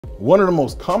One of the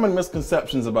most common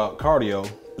misconceptions about cardio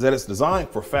is that it's designed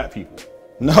for fat people.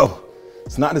 No,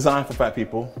 it's not designed for fat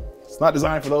people. It's not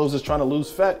designed for those just trying to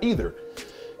lose fat either.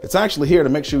 It's actually here to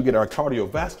make sure we get our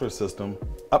cardiovascular system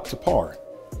up to par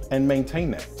and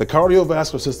maintain that. The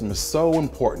cardiovascular system is so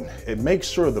important. It makes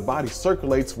sure the body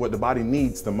circulates what the body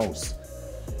needs the most: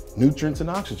 nutrients and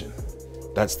oxygen.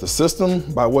 That's the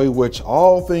system by way of which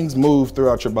all things move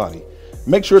throughout your body.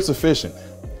 Make sure it's efficient.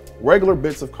 Regular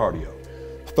bits of cardio,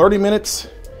 30 minutes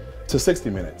to 60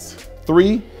 minutes,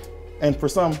 3 and for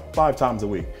some 5 times a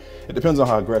week. It depends on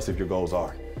how aggressive your goals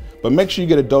are. But make sure you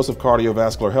get a dose of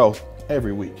cardiovascular health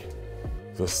every week.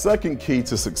 The second key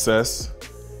to success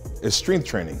is strength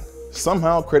training,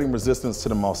 somehow creating resistance to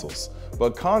the muscles.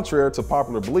 But contrary to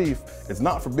popular belief, it's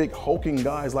not for big hulking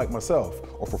guys like myself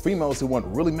or for females who want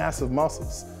really massive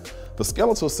muscles. The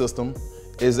skeletal system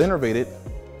is innervated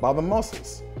by the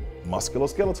muscles,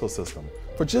 musculoskeletal system.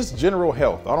 For just general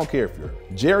health, I don't care if you're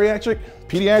geriatric,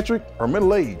 pediatric, or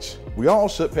middle-aged, we all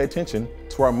should pay attention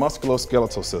to our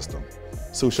musculoskeletal system.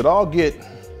 So we should all get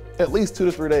at least 2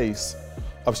 to 3 days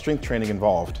of strength training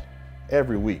involved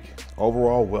every week.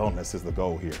 Overall wellness is the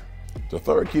goal here. The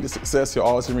third key to success you'll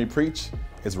always hear me preach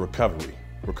is recovery.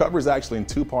 Recovery is actually in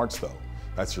 2 parts though.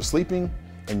 That's your sleeping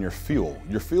and your fuel.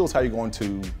 Your fuel is how you're going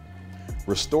to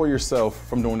restore yourself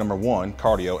from doing number 1,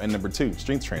 cardio, and number 2,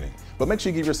 strength training. But make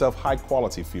sure you give yourself high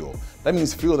quality fuel. That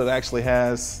means fuel that actually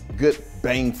has good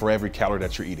bang for every calorie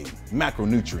that you're eating.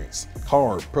 Macronutrients,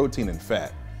 carb, protein, and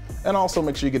fat. And also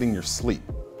make sure you're getting your sleep.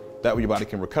 That way your body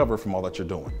can recover from all that you're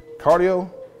doing.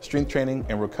 Cardio, strength training,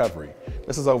 and recovery.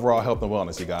 This is overall health and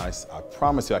wellness, you guys. I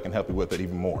promise you I can help you with it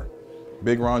even more.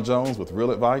 Big Ron Jones with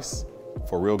real advice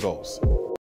for real goals.